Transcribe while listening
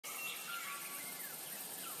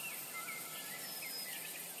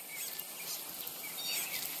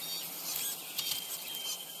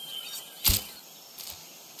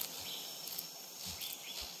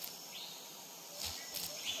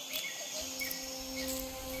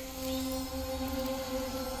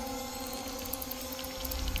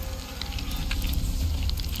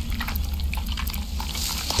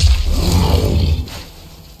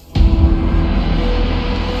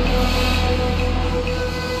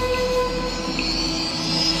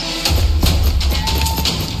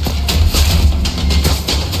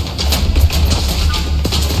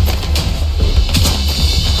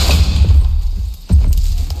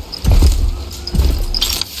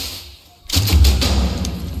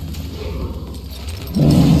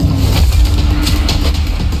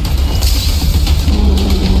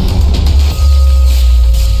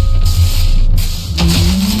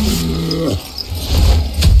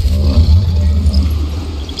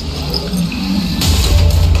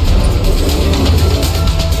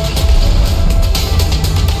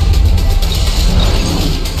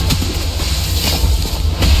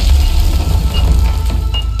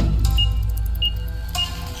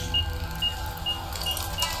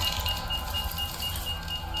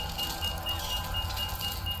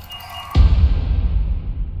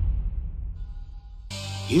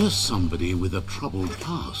Here's somebody with a troubled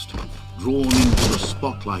past, drawn into the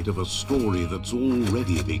spotlight of a story that's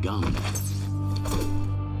already begun.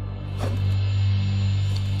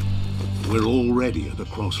 We're already at a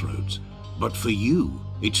crossroads, but for you,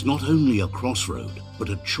 it's not only a crossroad, but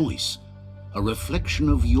a choice, a reflection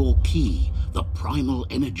of your key, the primal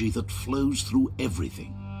energy that flows through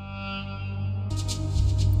everything.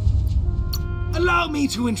 Allow me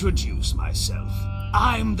to introduce myself.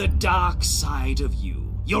 I'm the dark side of you.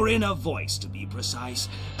 Your inner voice, to be precise.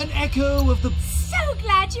 An echo of the... So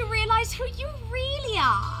glad you realize who you really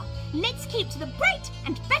are. Let's keep to the bright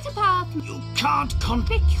and better path. You can't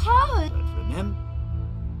Because... But remember...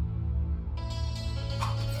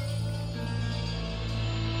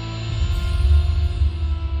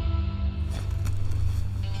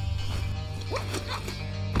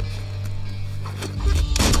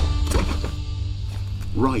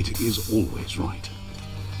 Right is always right.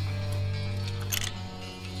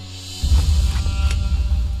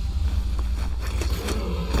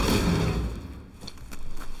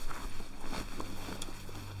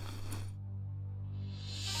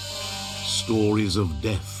 Stories of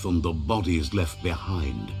death and the bodies left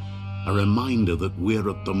behind, a reminder that we're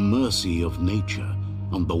at the mercy of nature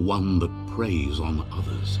and the one that preys on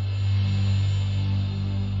others.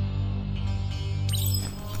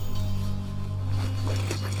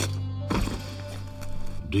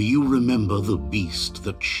 Do you remember the beast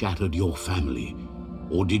that shattered your family,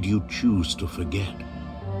 or did you choose to forget?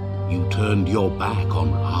 You turned your back on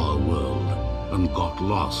our world and got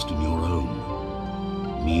lost in your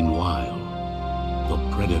own. Meanwhile, the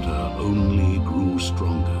predator only grew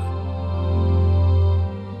stronger.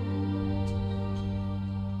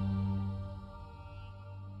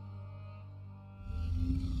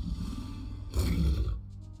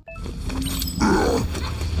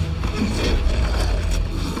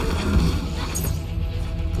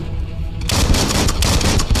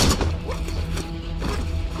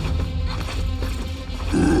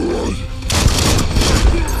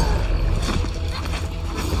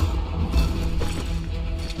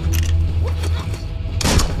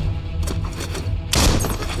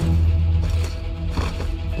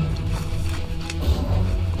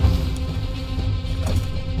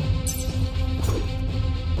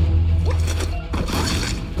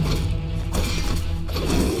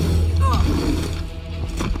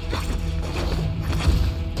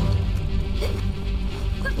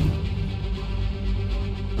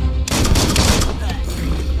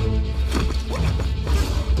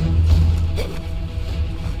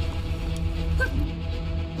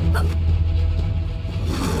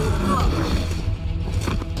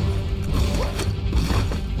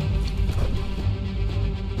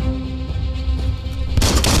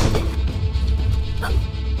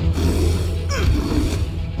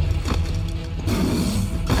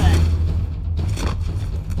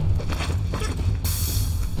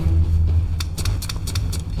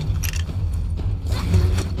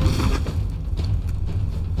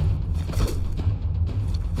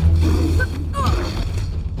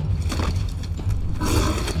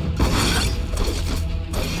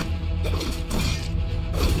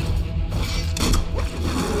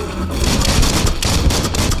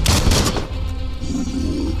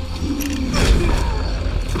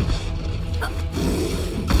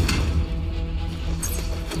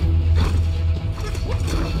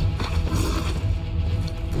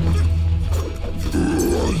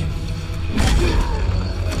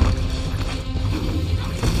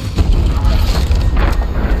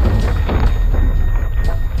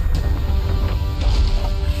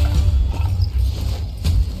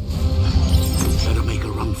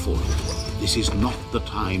 This is not the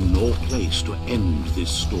time nor place to end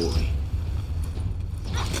this story.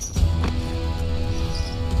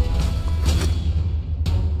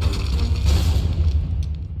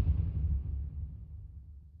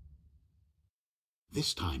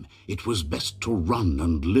 This time, it was best to run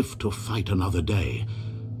and live to fight another day.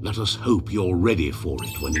 Let us hope you're ready for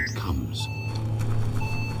it when it comes.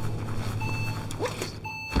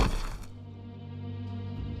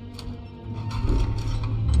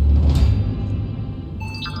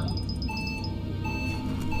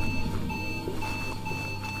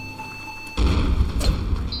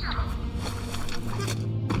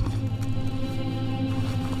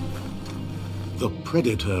 The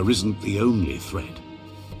predator isn't the only threat.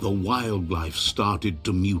 The wildlife started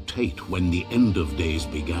to mutate when the end of days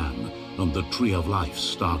began and the tree of life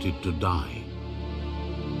started to die.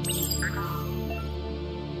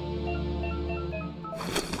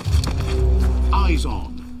 Eyes on.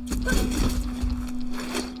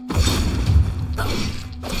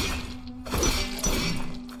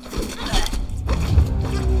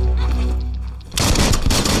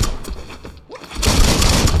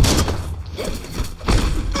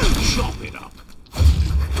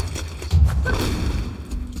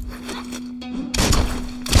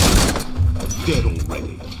 dead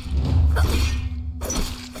already?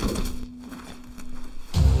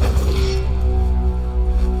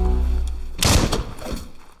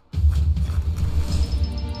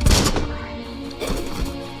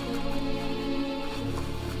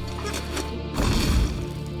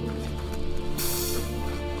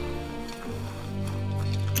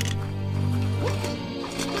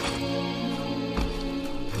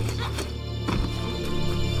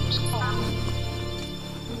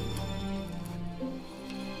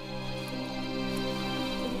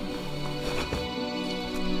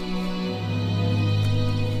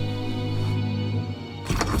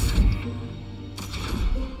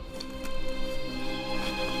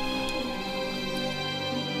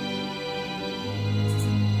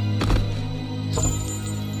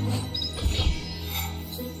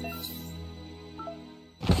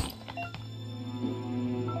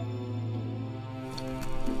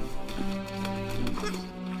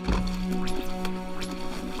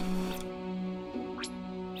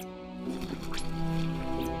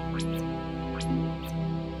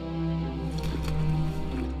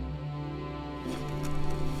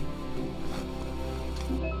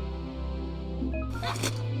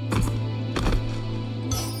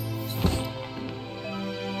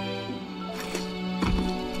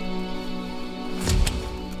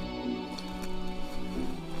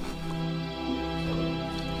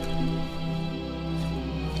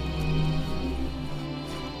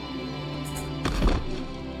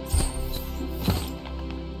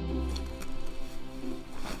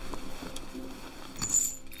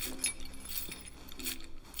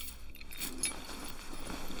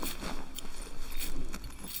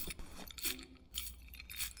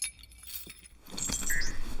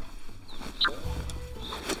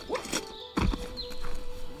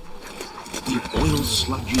 Oil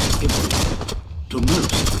sludges everywhere. To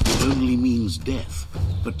most, it only means death,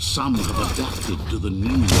 but some have adapted to the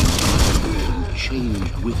new environment and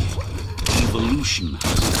changed with it. Evolution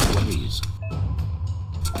has its ways.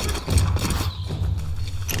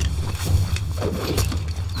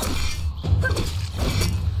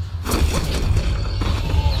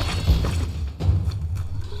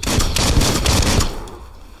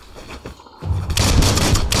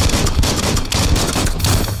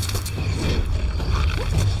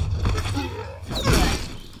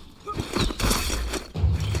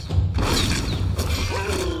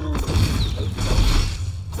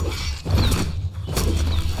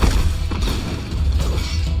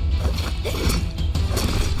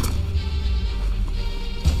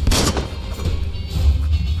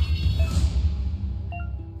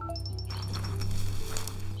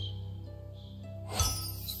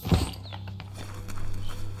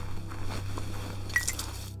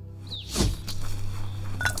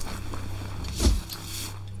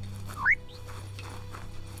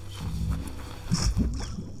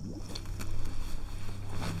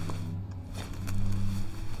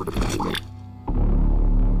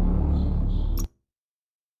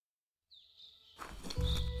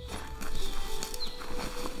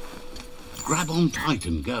 Grab on tight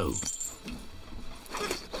and go.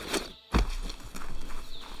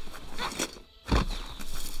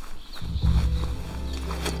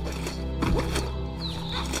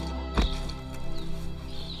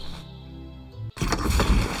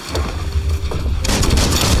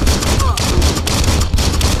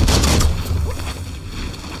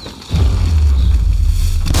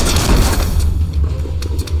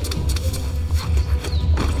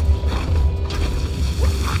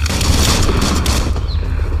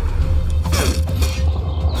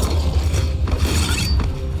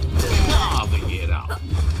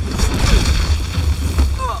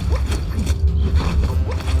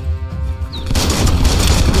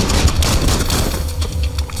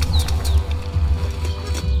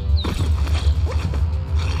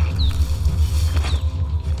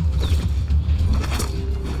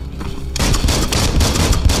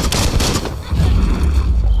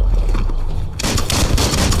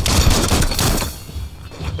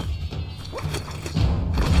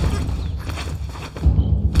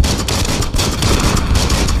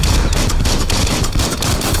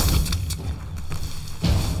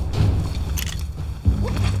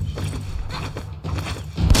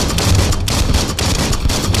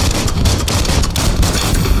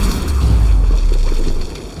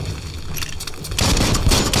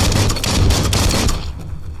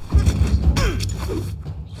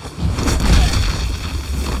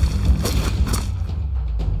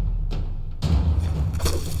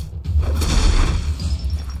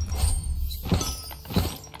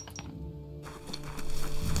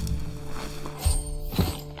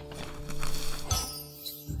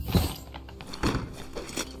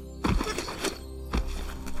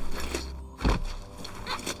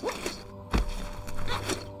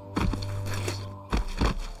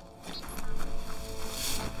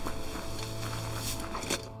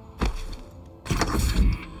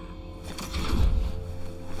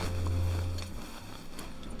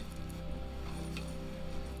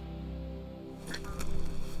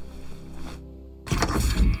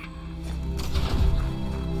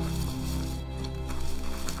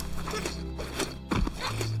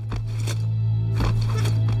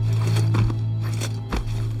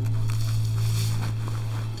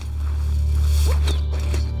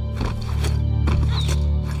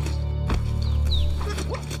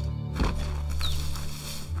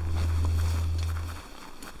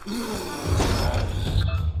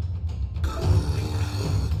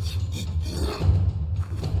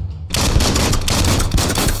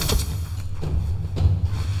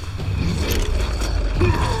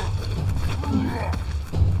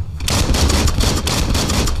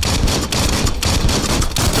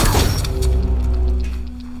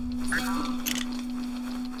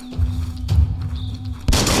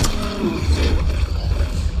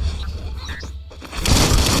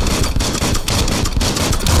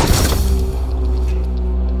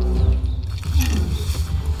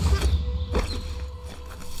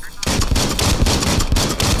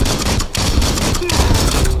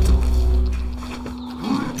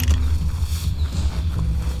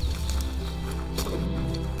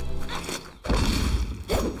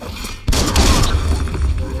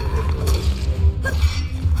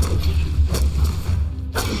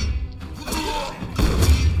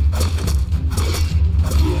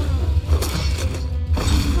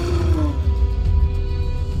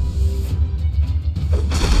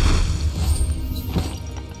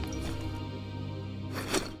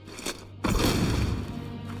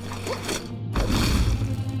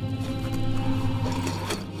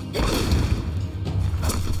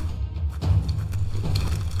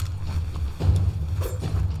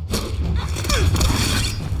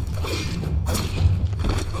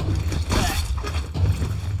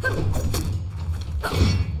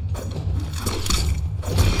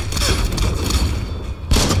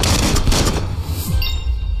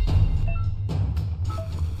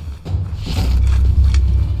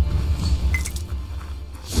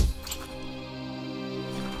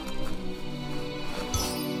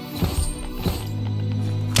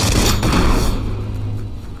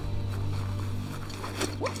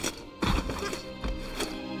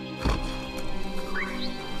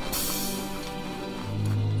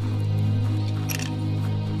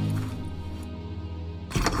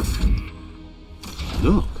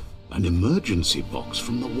 An emergency box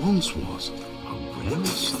from the once was. A rare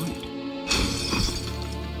sight.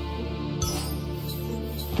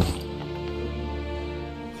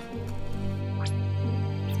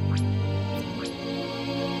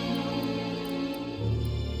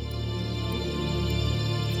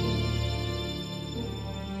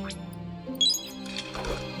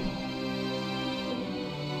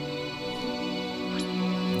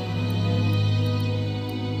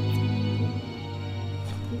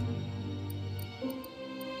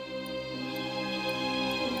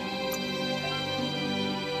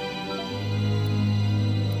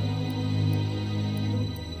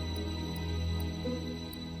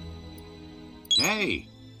 Hey,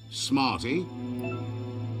 smarty.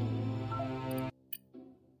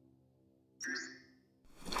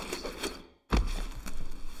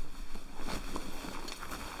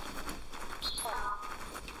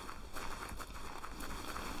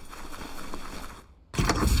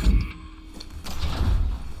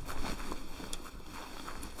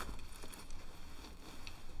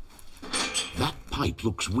 That pipe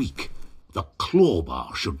looks weak. The claw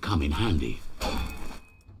bar should come in handy.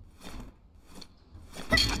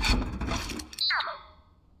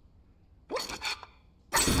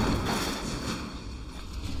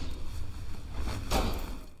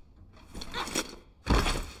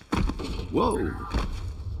 Whoa!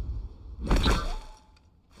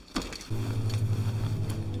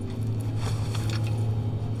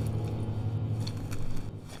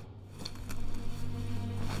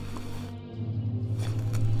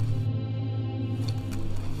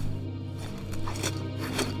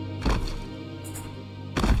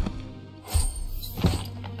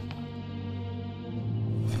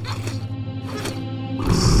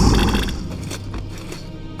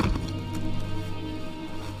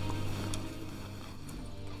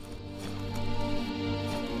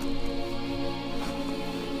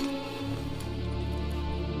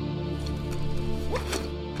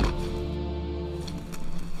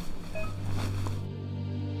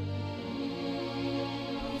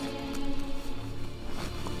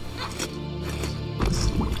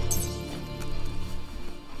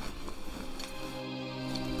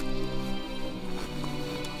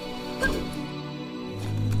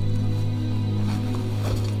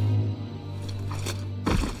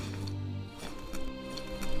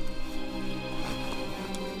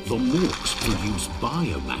 The morks produce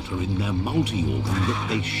biomatter in their multi-organ that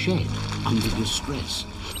they shed under distress.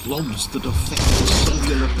 Blobs that affect the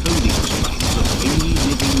cellular coding structures of any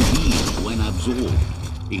living being when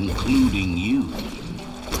absorbed, including you.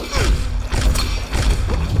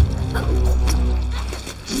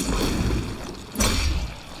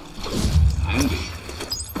 Handy.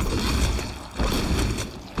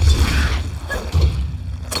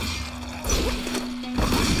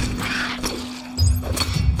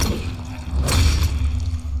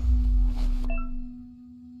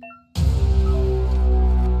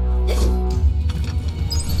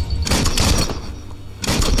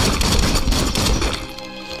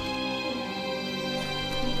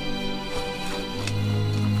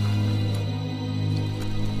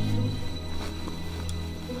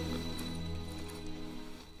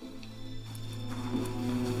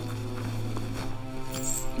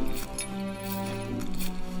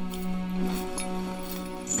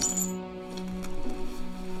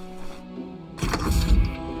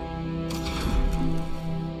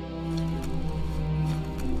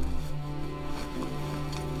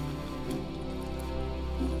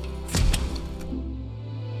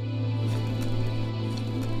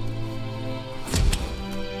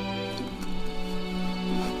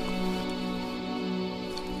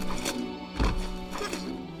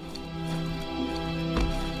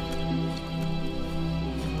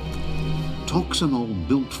 Toxanol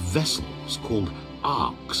built vessels called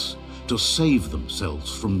arks to save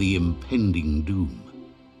themselves from the impending doom.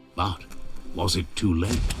 But was it too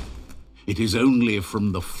late? It is only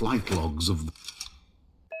from the flight logs of the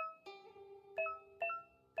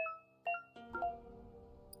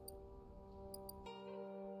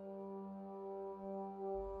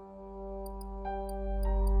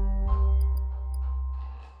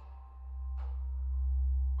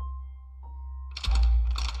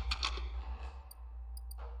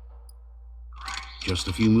Just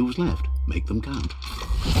a few moves left. Make them count.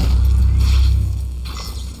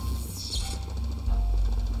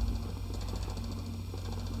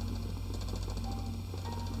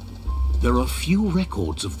 There are few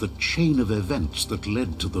records of the chain of events that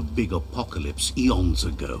led to the big apocalypse eons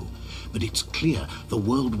ago, but it's clear the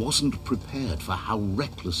world wasn't prepared for how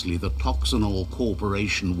recklessly the Toxanol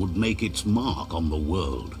Corporation would make its mark on the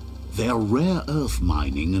world. Their rare earth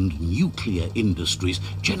mining and nuclear industries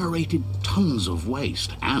generated tons of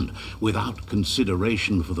waste, and without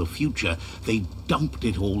consideration for the future, they dumped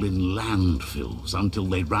it all in landfills until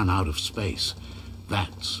they ran out of space.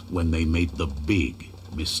 That's when they made the big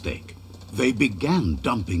mistake. They began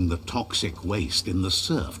dumping the toxic waste in the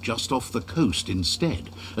surf just off the coast instead,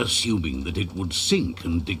 assuming that it would sink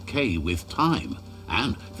and decay with time.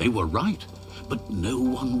 And they were right. But no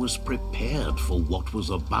one was prepared for what was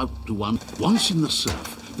about to Once in the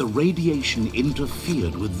surf, the radiation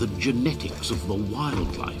interfered with the genetics of the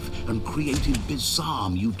wildlife and created bizarre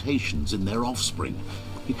mutations in their offspring.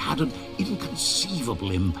 It had an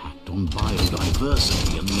inconceivable impact on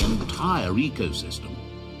biodiversity and the entire ecosystem.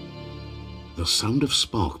 The sound of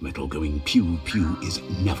spark metal going pew-pew is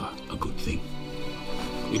never a good thing.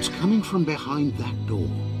 It's coming from behind that door.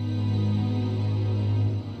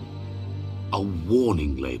 A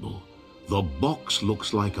warning label. The box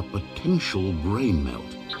looks like a potential brain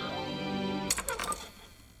melt.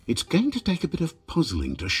 It's going to take a bit of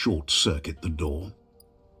puzzling to short-circuit the door.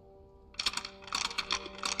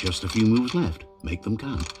 Just a few moves left. Make them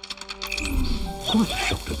count. Quite a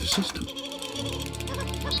shock to the system.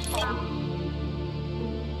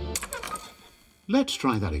 Let's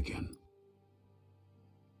try that again.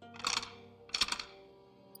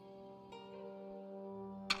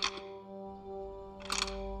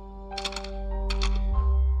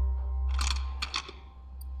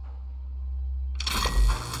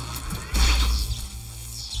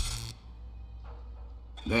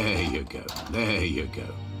 There you go. There you go.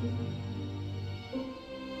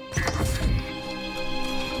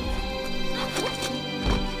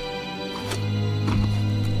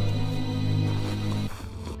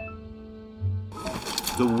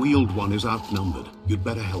 The wheeled one is outnumbered. You'd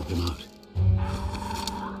better help him out.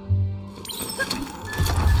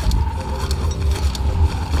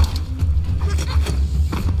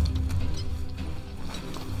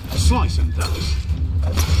 Slice and dice.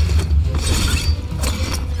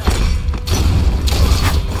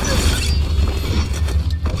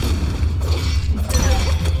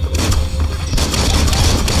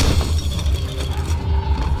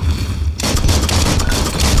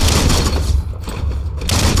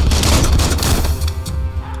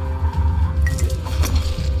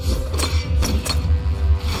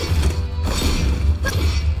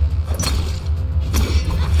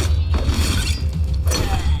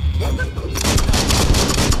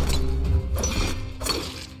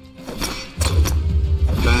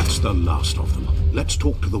 The last of them. Let's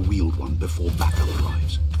talk to the wheeled one before backup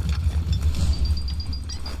arrives.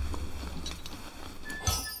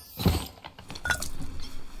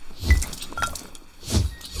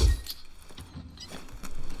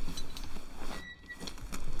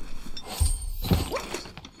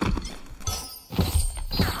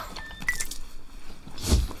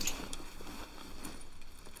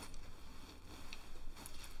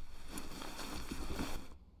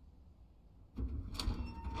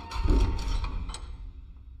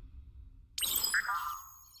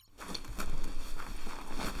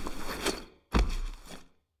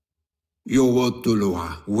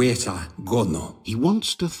 He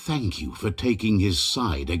wants to thank you for taking his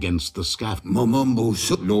side against the scav.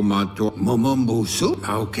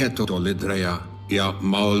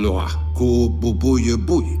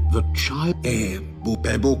 The child.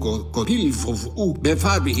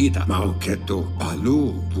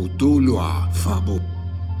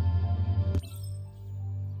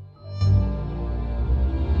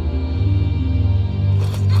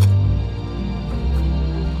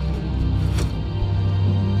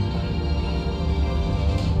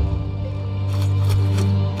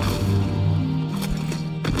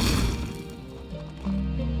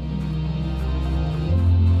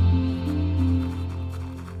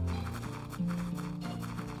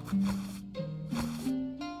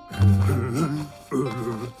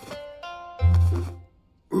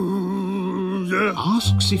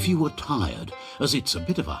 Asks if you were tired, as it's a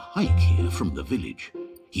bit of a hike here from the village.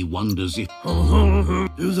 He wonders if...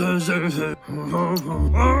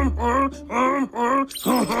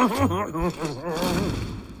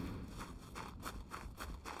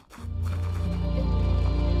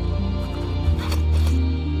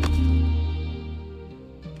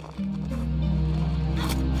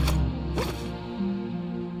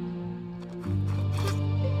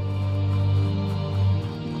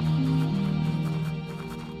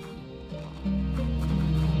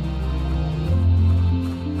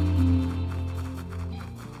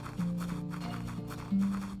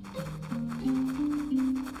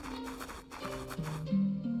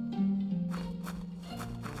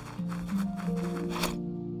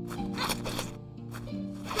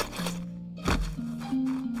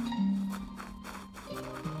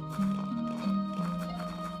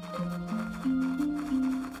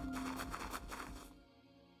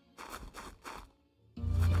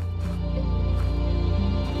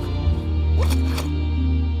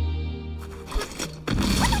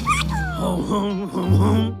 The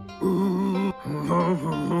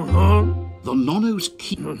Nonos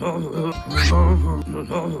keep... You need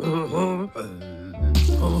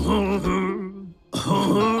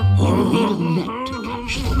a net to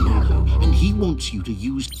catch the Nono, and he wants you to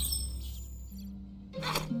use...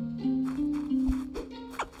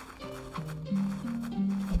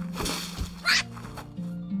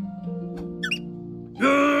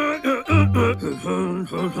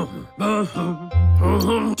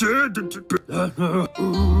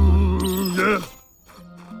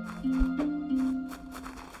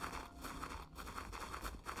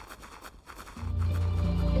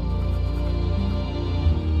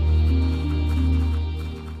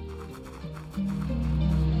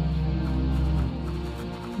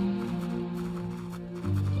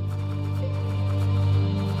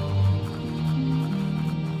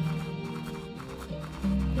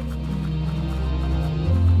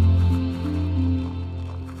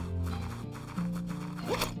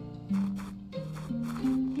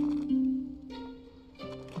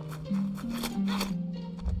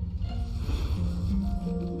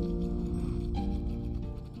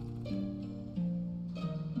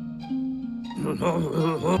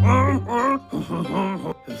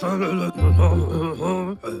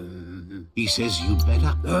 He says you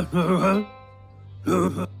better...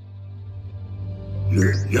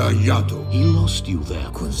 He lost you there.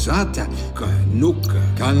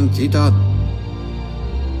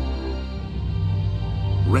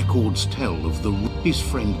 Records tell of the... His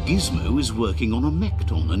friend Gizmo is working on a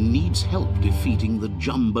Mekton and needs help defeating the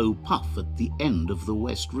Jumbo Puff at the end of the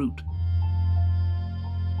West Route.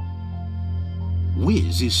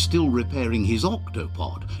 Wiz is still repairing his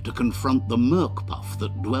octopod to confront the Merc Puff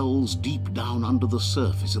that dwells deep down under the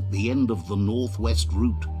surface at the end of the Northwest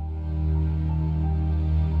Route.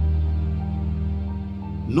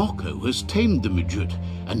 Nocco has tamed the midget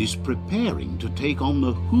and is preparing to take on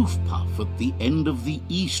the Hoof Puff at the end of the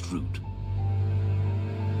East Route.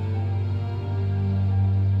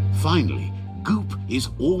 Finally, Goop is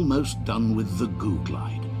almost done with the Goo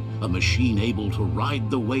Glide, a machine able to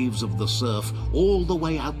ride the waves of the surf all the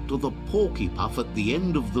way out to the Porky Puff at the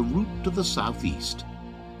end of the route to the southeast.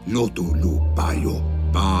 Lotu lu bayo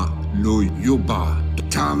ba lu yuba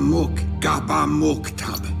tamuk gaba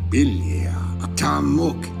muktab bilia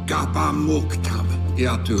tamuk gaba muktab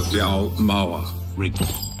yatu yao mawa.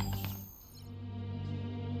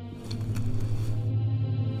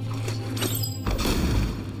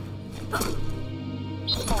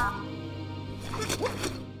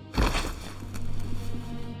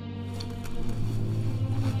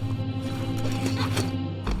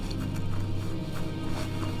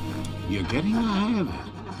 You're getting the hang of it.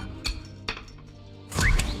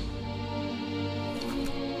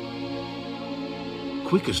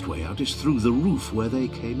 Quickest way out is through the roof where they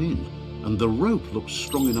came in, and the rope looks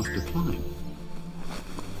strong enough to climb.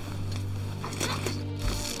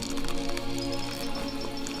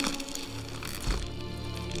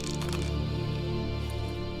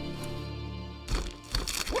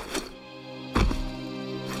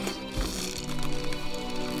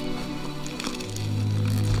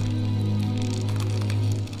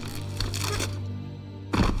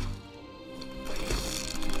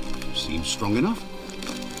 Seems strong enough.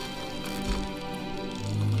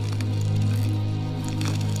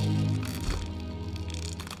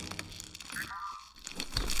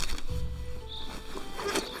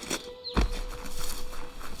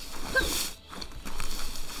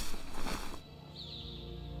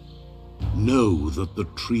 Know that the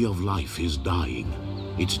Tree of Life is dying.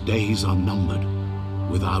 Its days are numbered.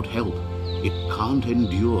 Without help, it can't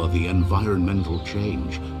endure the environmental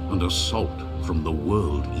change and assault from the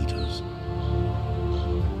World Eaters.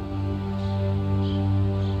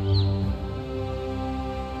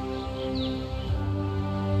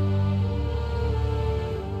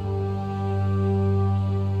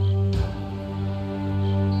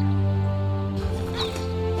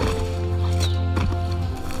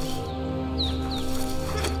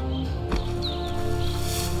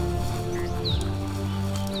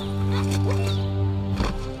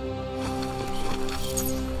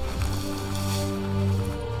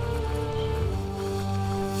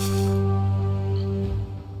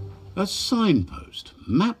 A signpost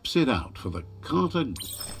maps it out for the Carter...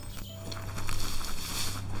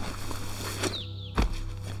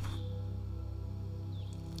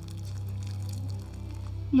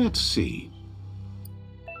 Let's see.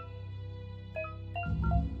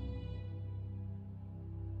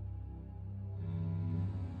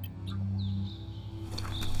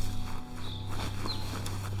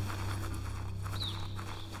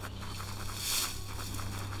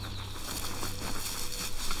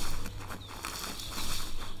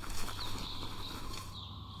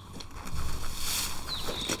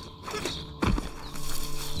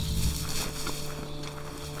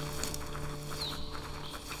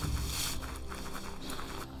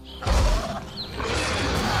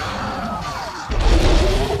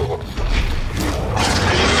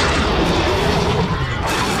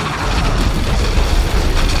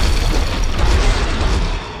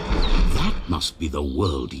 must be the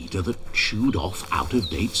World Eater that chewed off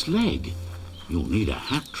Out-of-Date's leg. You'll need a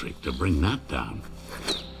hat trick to bring that down.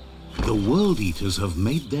 The World Eaters have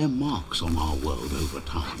made their marks on our world over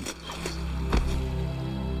time.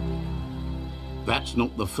 That's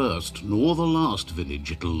not the first nor the last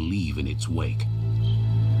village it'll leave in its wake.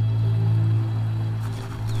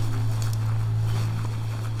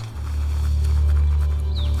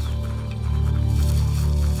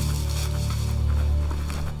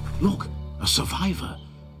 Look, a survivor.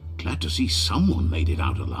 Glad to see someone made it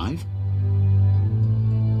out alive.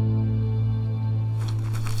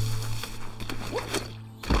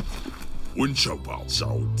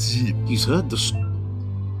 He's heard the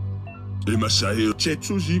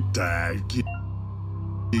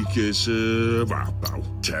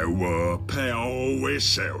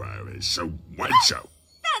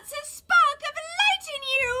That's a spark of light in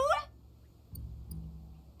you!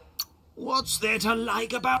 What's there to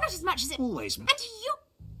like about... Not as much as it... Always... And you...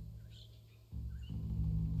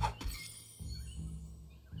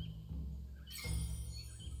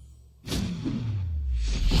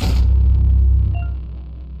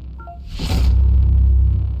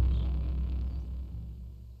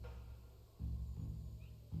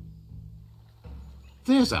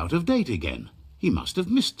 There's Out-of-Date again. He must have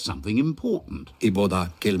missed something important.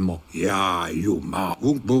 Iboda kelmo. Ya yuma.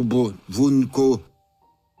 Vunbobo vunko.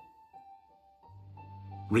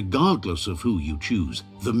 Regardless of who you choose,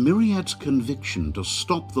 the Myriad's conviction to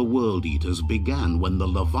stop the World Eaters began when the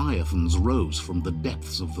Leviathans rose from the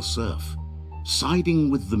depths of the surf. Siding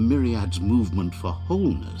with the Myriad's movement for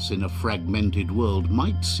wholeness in a fragmented world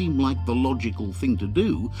might seem like the logical thing to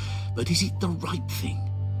do, but is it the right thing?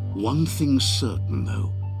 One thing's certain,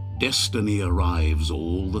 though. Destiny arrives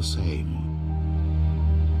all the same.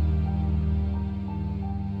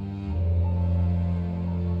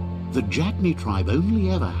 The Jagni tribe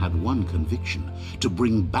only ever had one conviction: to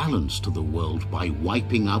bring balance to the world by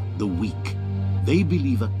wiping out the weak. They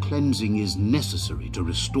believe a cleansing is necessary to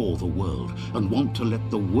restore the world and want to let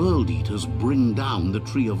the World Eaters bring down the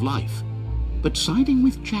Tree of Life. But siding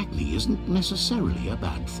with Jagni isn't necessarily a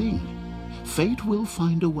bad thing. Fate will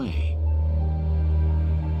find a way.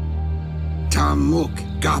 Tamuk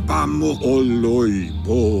gabamuk oloi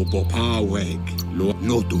bobo pawek.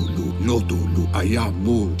 Notulu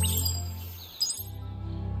ayamu.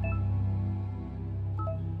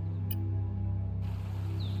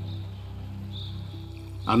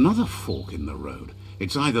 Another fork in the road.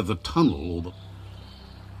 It's either the tunnel or the...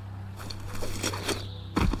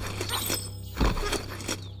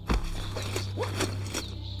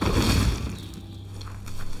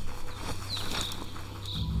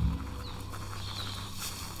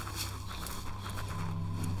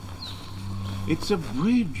 It's a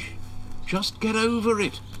bridge. Just get over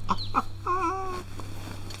it.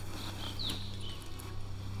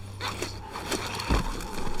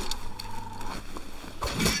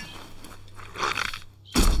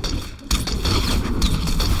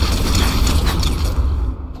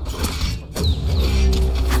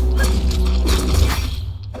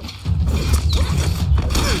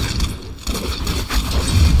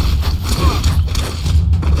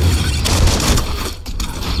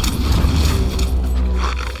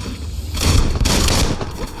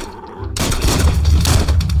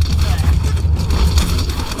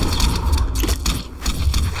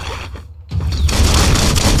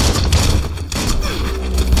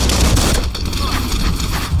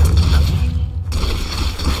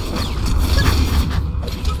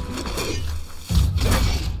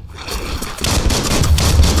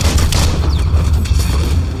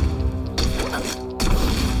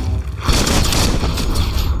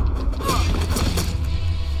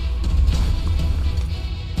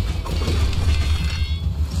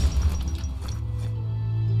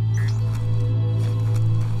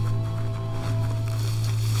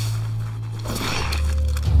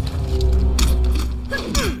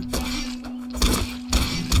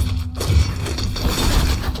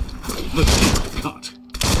 The deep cut.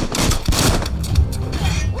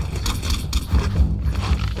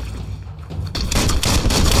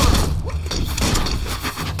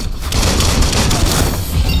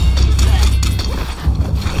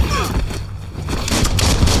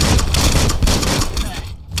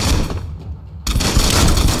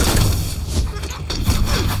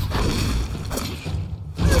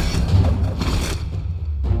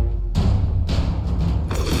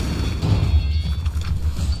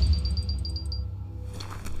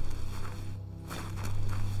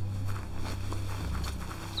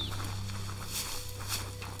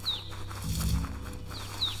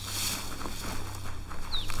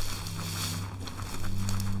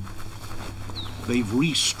 They've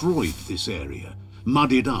destroyed this area,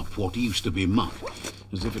 muddied up what used to be muck,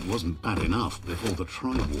 as if it wasn't bad enough before the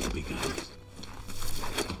tribe war began.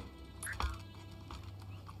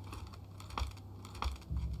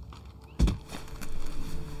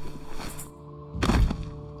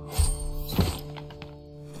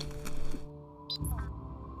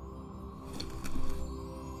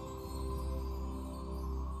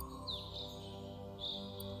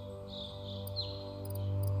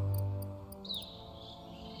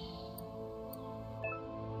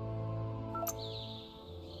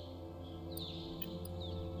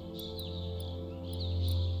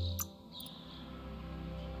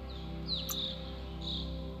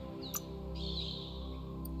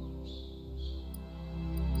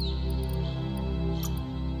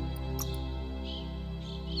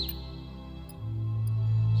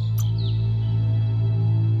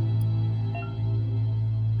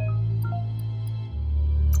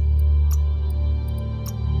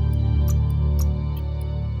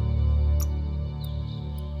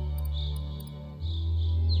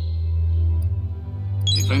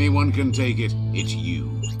 If anyone can take it, it's you.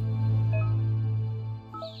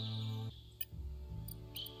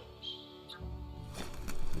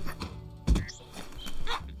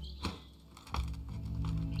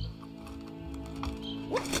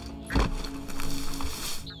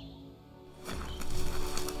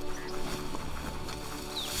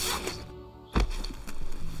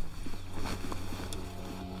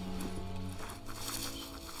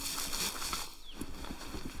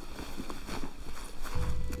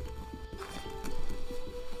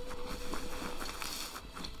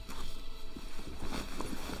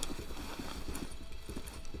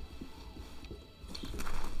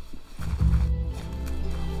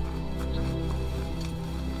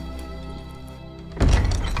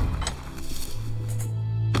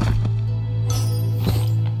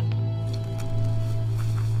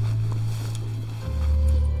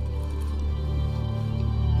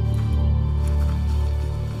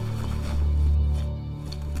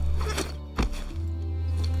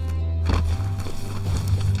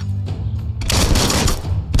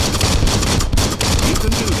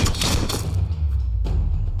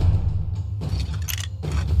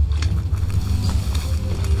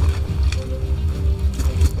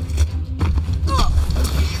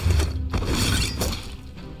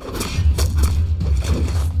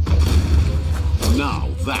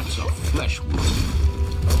 That's a flesh wound.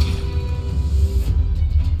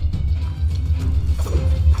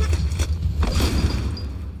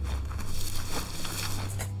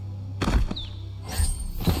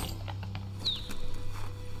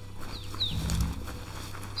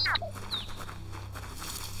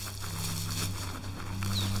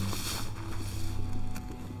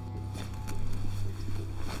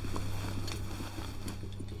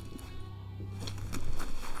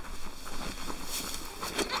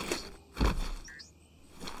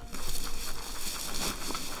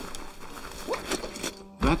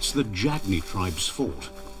 That's the Jagni tribe's fault.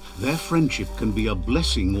 Their friendship can be a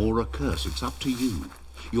blessing or a curse. It's up to you.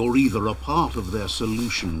 You're either a part of their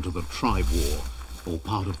solution to the tribe war or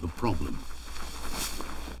part of the problem.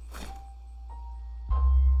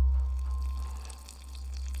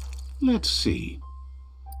 Let's see.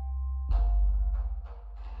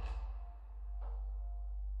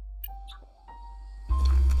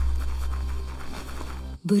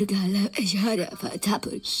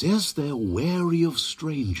 Says they're wary of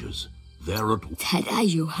strangers. They're at...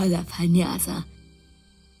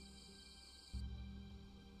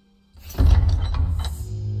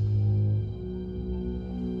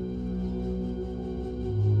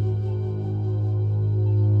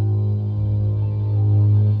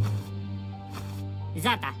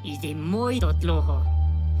 Zata is de moi tot loho.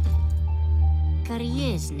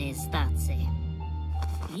 Karies ne statse.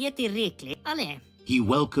 Yeti rikli, ale. He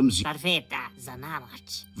welcomes you. Tarfeta,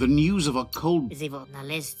 zanamach. The news of a cold... Zivo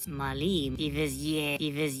nalest malim,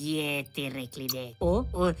 ivezye te reklide. O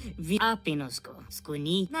vi apinosko.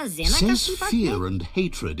 Skuni na zena Says fear and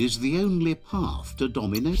hatred is the only path to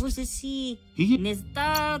dominate. Você si. He...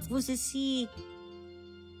 Nestat, você si.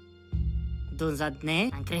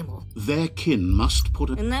 Donzadne, ankremo. Their kin must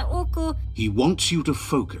put a... Na oko. He wants you to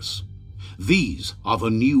focus. These are the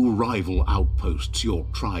new rival outposts your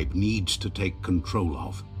tribe needs to take control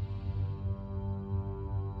of.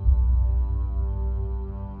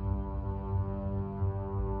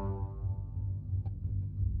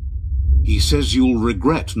 He says you'll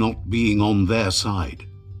regret not being on their side.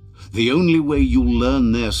 The only way you'll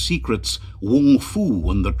learn their secrets, Wung Fu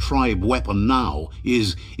and the tribe weapon now,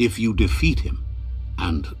 is if you defeat him.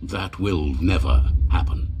 And that will never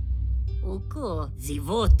happen. Oko,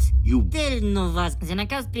 zivot. You... Del novas.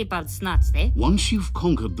 Zenakaz pripad snatste. Once you've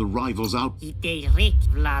conquered the rivals out... Ite rek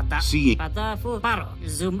vlada. See... Padafo paro.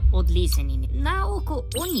 Zoom od listening. Na oko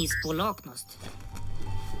onis poloknost.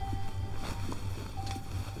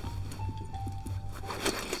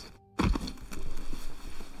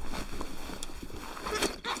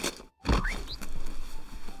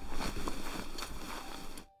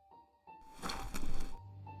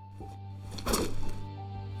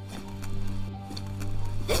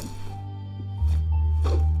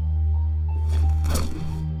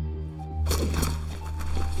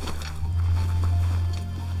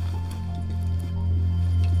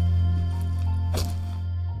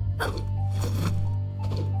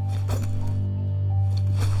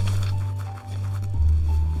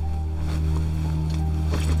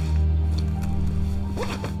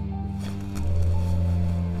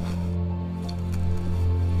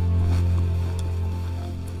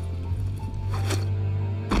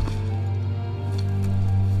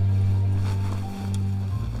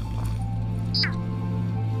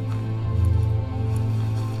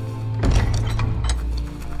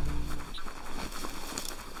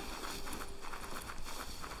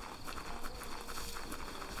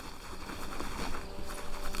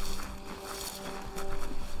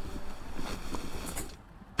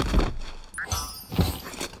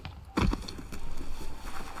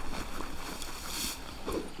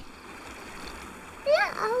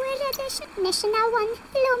 National one,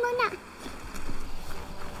 hello muna.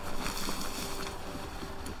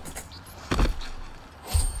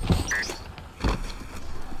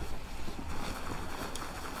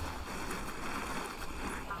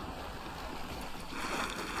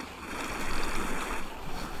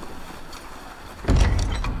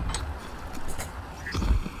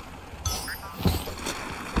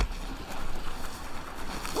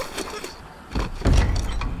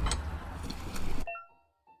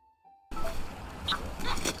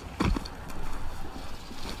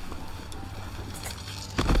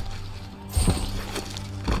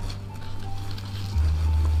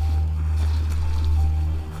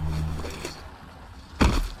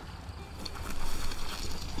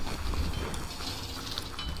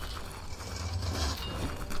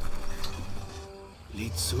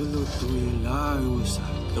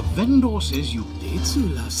 The vendor says you...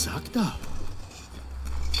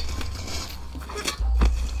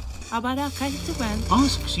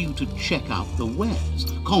 Asks you to check out the wares.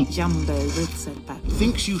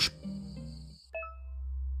 Thinks you should...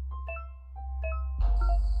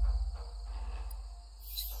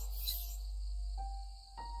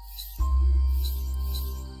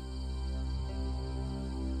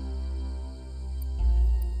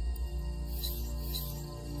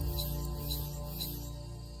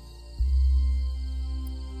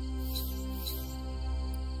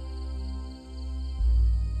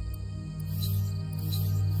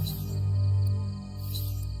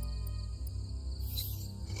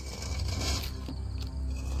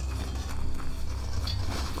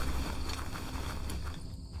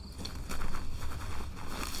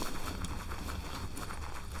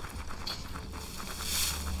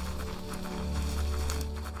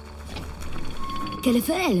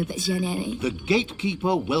 The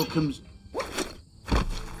gatekeeper welcomes...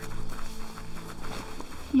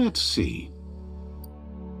 Let's see.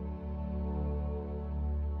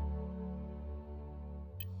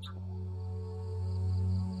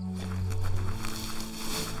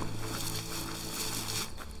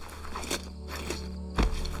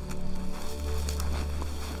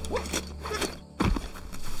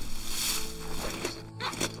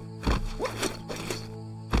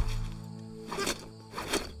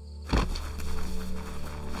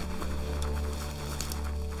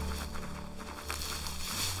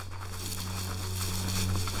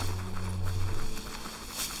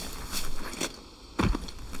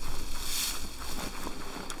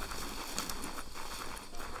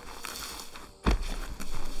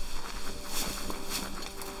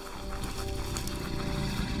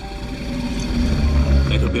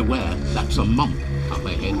 Beware, that's a mump up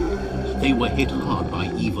ahead. They were hit hard by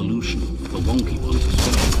evolution, the wonky ones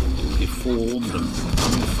especially, deformed and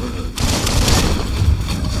unfurled.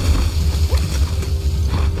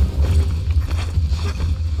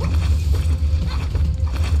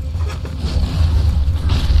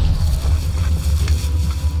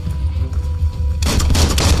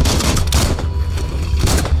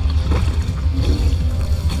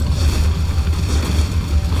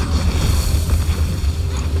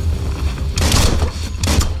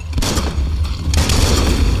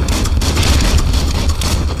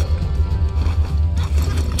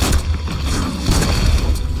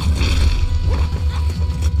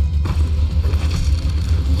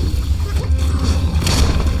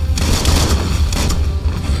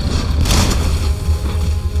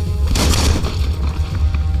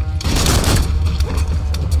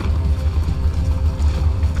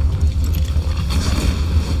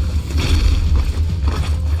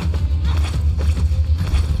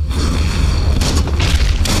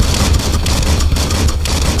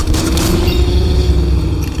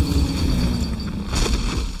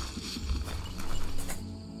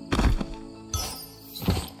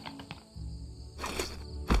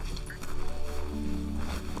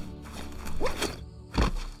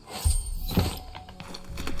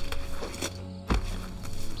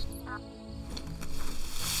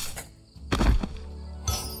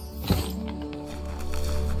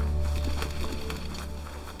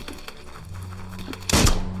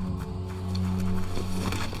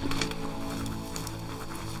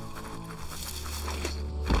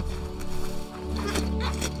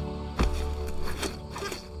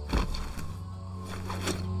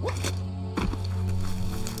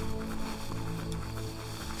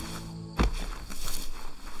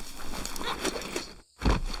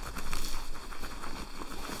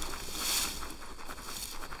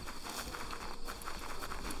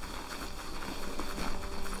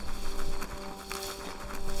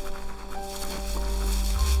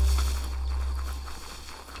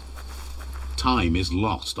 Time is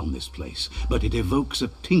lost on this place, but it evokes a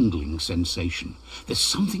tingling sensation. There's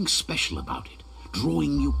something special about it,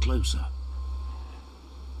 drawing you closer.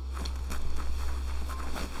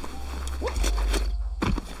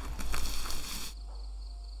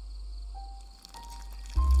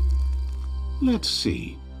 Let's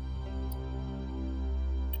see.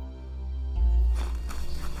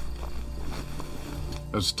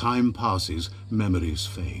 As time passes, memories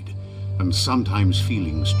fade, and sometimes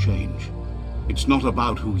feelings change. It's not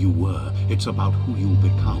about who you were, it's about who you'll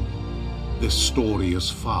become. This story is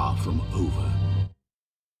far from over.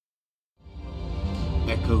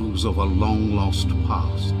 Echoes of a long-lost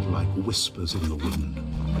past, like whispers in the wind.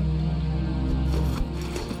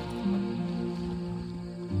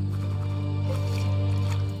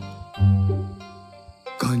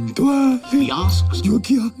 He asks,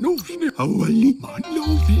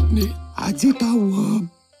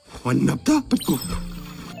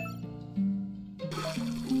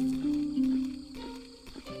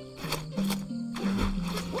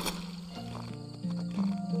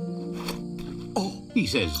 he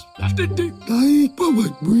says that,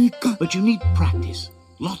 but you need practice,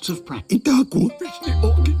 lots of practice.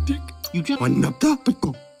 You just,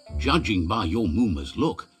 judging by your Mooma's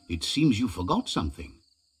look, it seems you forgot something.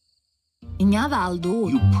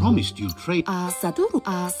 You promised you'd trade. Saturu,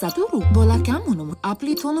 Bolakamunum,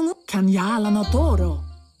 Aplitonum, Kanyala Toro.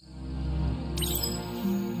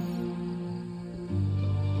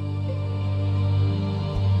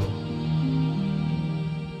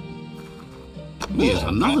 Here's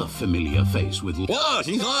another familiar face with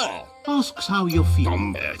asks how you're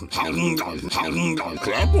feeling.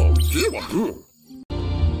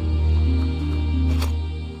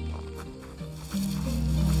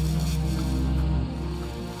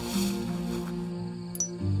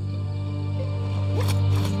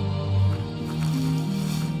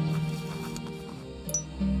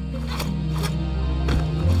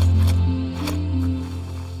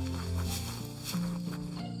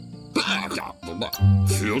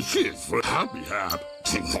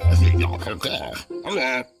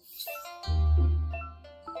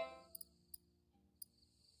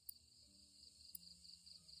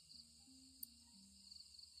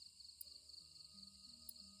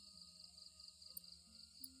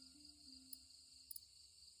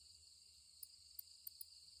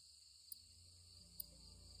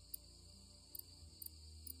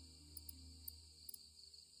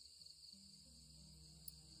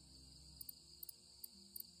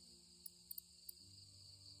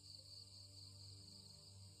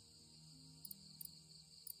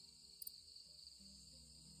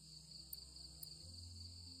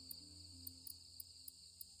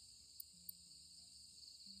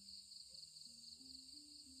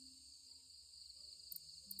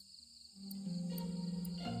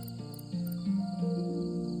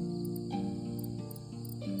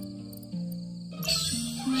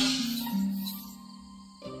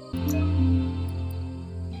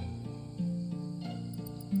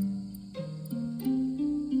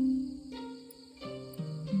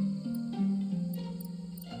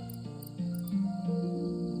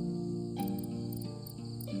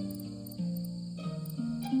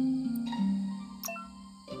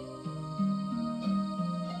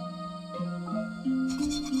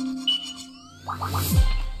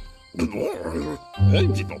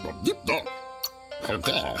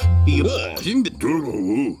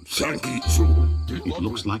 It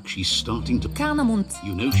looks like she's starting to. Kanamunt.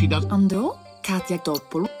 You know she does. Andro, Katja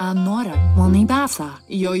Toppolo, Anora, Monibasa,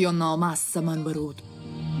 Yo no massa manbarut.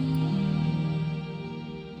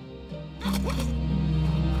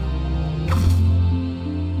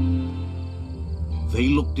 They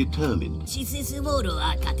look determined.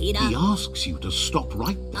 He asks you to stop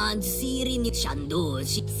right there.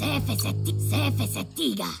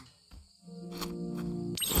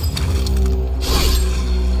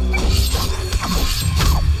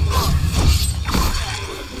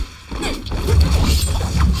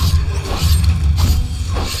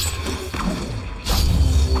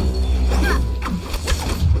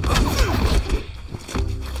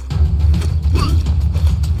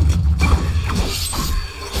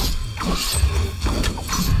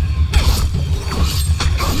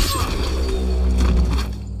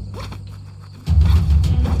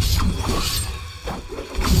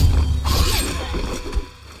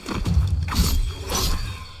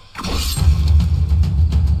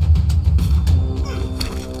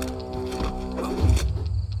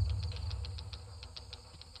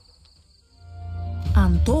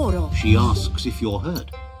 Antoro. She asks if you're hurt.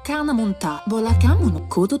 Kanamunta, Bolakamun,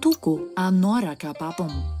 Kototuku, Anora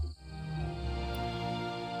Kapapum.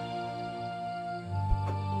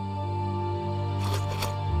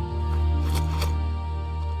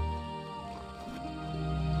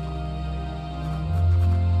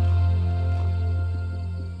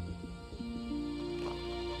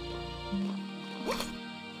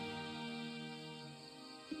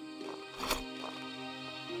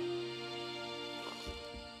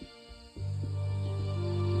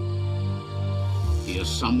 Here's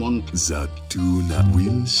someone... Zatuna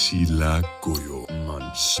Winshila Goyo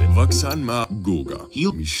Manse Vaksan Ma Goga.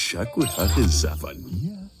 Mishaku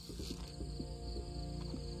Hatizavania.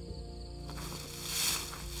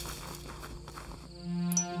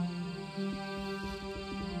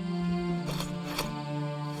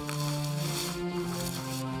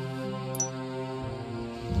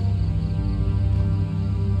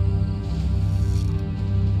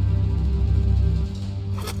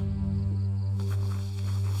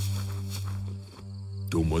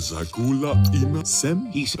 Domozakula ima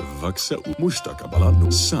sem vaksa mustakabala no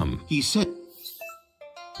sam. He said...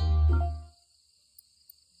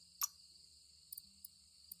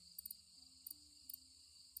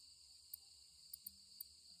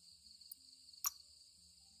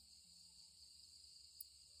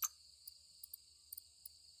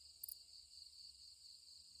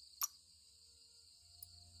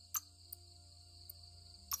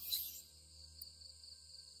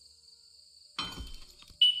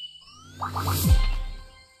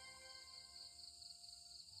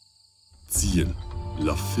 Ziehen.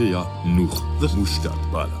 La fea nuch. The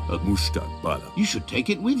Mustakbala. You should take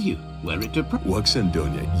it with you. Wear it to...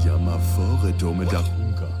 Waxandonia yama fore dome da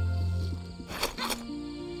hunga.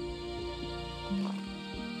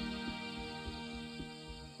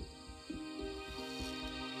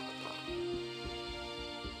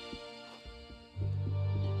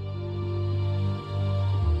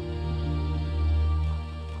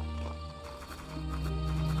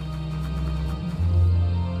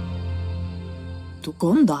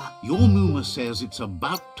 Tukonda. Your Muma says it's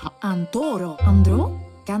about time... Antoro. Andro.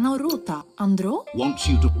 Kanaruta. Andro. Wants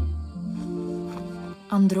you to...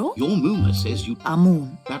 Andro. Your Muma says you...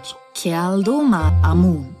 Amun. That's... Kialdoma.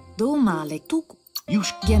 Amun. Domale tuk. You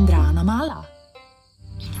Gendrana mala.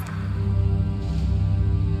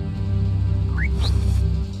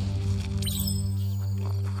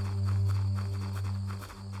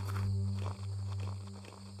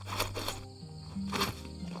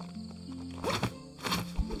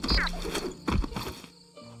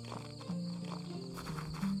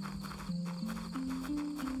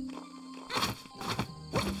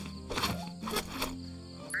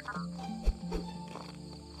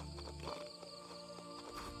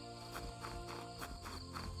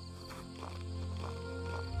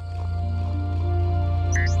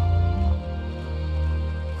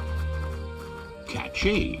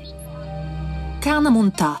 Catchy.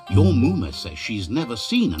 Kanamunta. Your Muma says she's never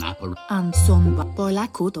seen an apparition. Ansomba.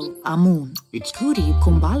 Polakuto. Amun. It's... Kuri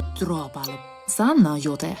kumbal. Dropal. Sanna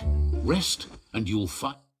jote. Rest and you'll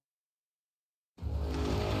fight.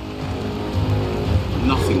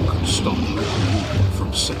 Nothing can stop you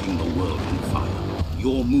from setting the world on fire.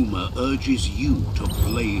 Your Muma urges you to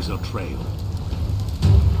blaze a trail.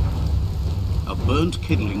 A burnt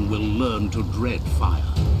kidling will learn to dread fire.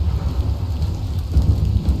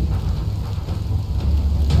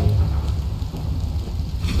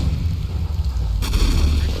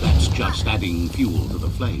 That's just adding fuel to the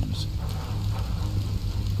flames.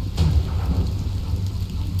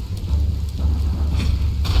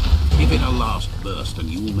 Give it a last burst and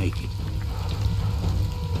you'll make it.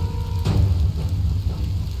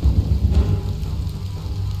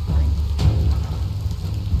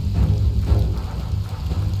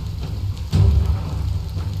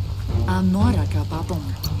 Anora kapapon.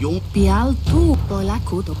 Your... Pial tu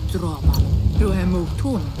polakuto dropal.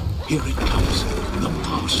 Ruhemutun. Here it comes. The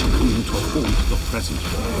past coming to haunt the present.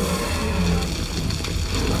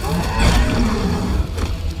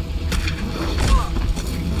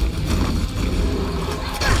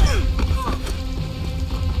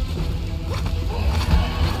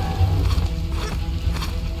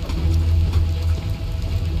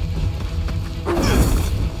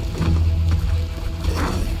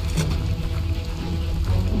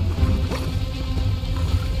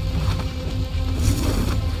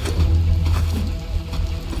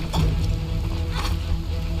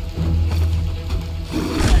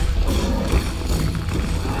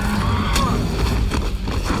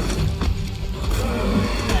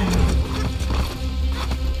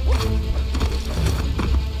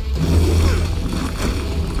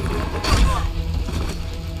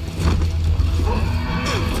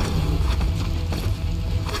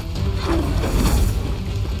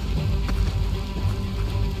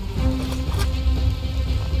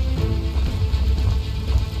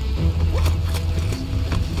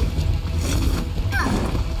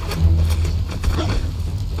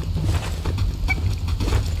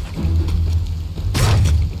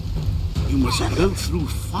 Go through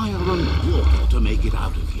fire and water to make it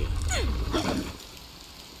out of here.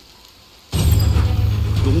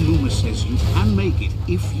 Dormuma says you can make it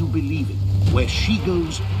if you believe it. Where she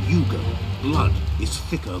goes, you go. Blood is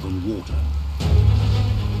thicker than water.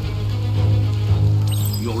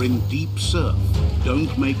 You're in deep surf.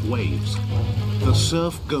 Don't make waves. The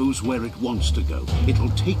surf goes where it wants to go. It'll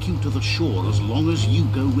take you to the shore as long as you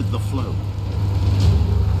go with the flow.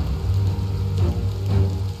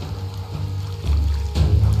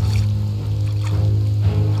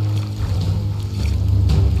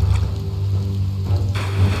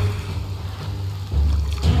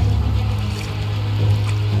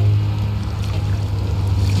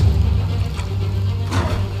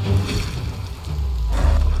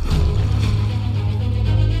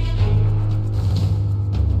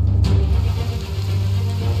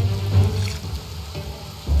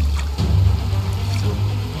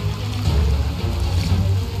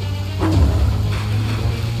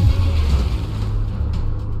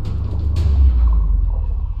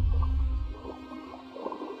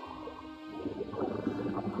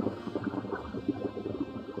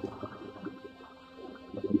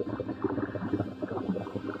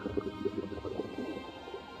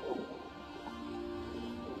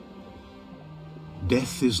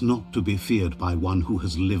 Death is not to be feared by one who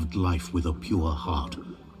has lived life with a pure heart.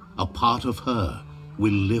 A part of her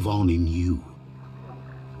will live on in you.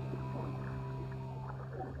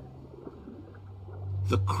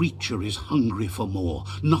 The creature is hungry for more.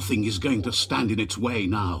 Nothing is going to stand in its way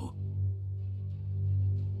now.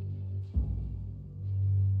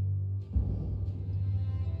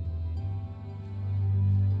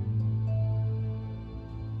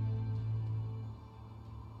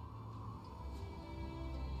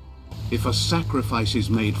 If a sacrifice is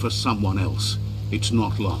made for someone else, it's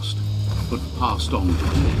not lost, but passed on to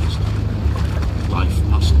the next. Life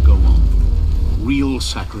must go on. Real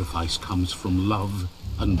sacrifice comes from love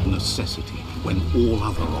and necessity when all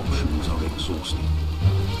other options are exhausted.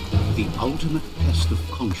 The ultimate test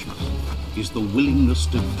of conscience is the willingness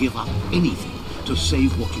to give up anything to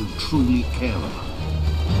save what you truly care about.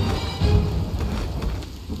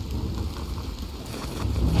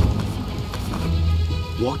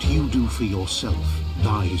 What you do for yourself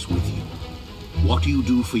dies with you. What you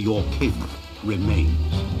do for your kin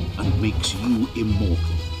remains and makes you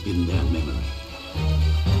immortal in their memory.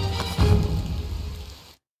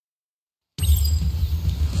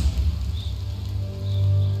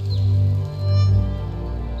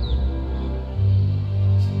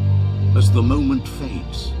 As the moment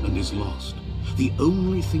fades and is lost, the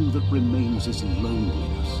only thing that remains is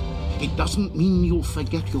loneliness. It doesn't mean you'll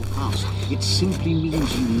forget your past. It simply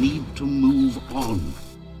means you need to move on.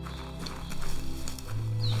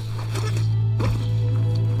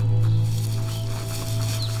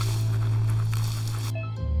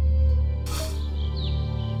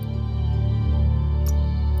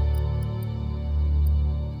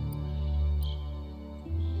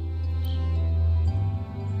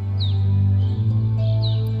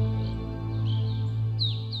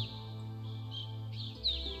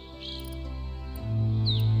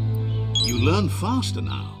 You learn faster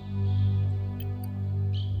now.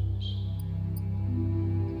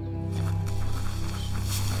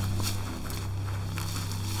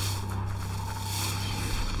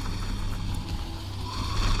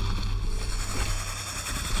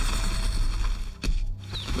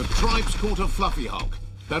 The tribe's caught a fluffy hog.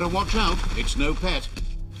 Better watch out, it's no pet.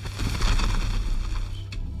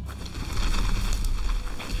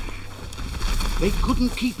 They couldn't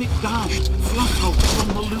keep it down. Fluff hogs on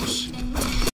the loose.